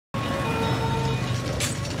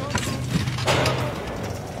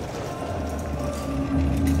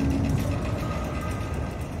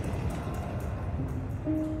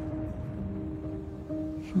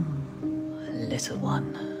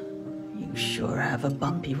one. You sure have a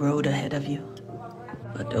bumpy road ahead of you.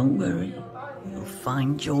 But don't worry, you'll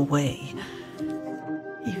find your way.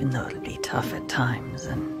 Even though it'll be tough at times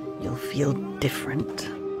and you'll feel different.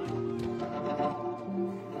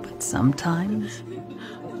 But sometimes,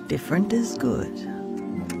 different is good.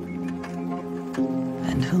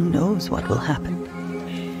 And who knows what will happen?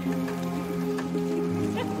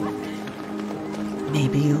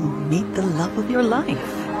 Maybe you'll meet the love of your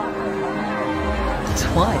life.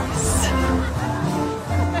 Twice.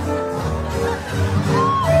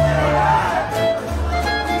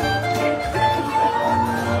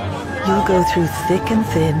 You'll go through thick and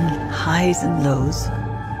thin, highs and lows,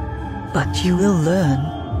 but you will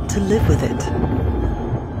learn to live with it.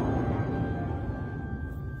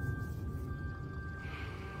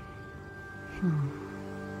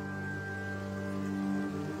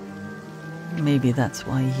 Maybe that's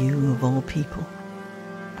why you, of all people,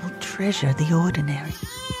 will treasure the ordinary.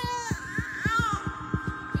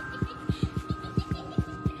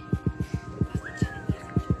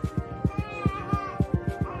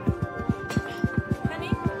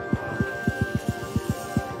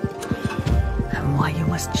 And why you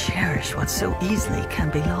must cherish what so easily can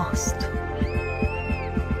be lost.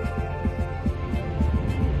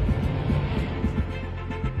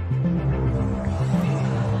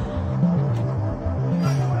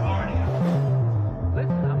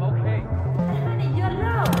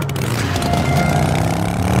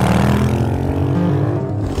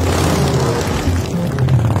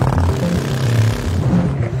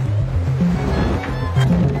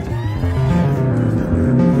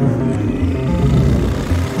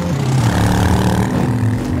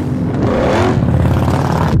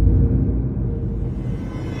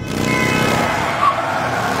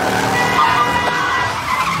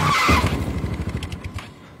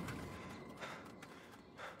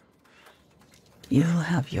 You'll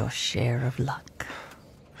have your share of luck.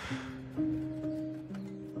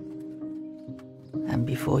 And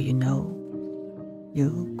before you know,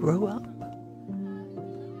 you'll grow up,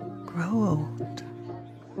 grow old,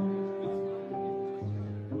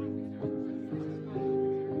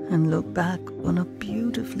 and look back on a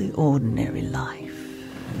beautifully ordinary life.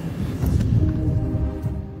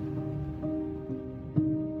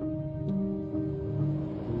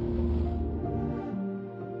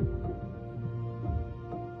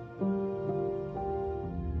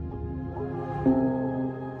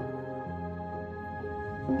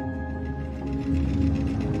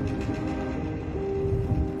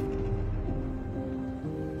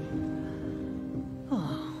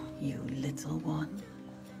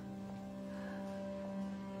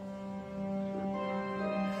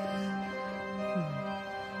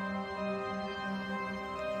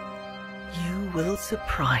 Will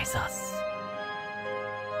surprise us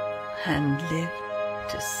and live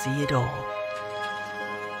to see it all.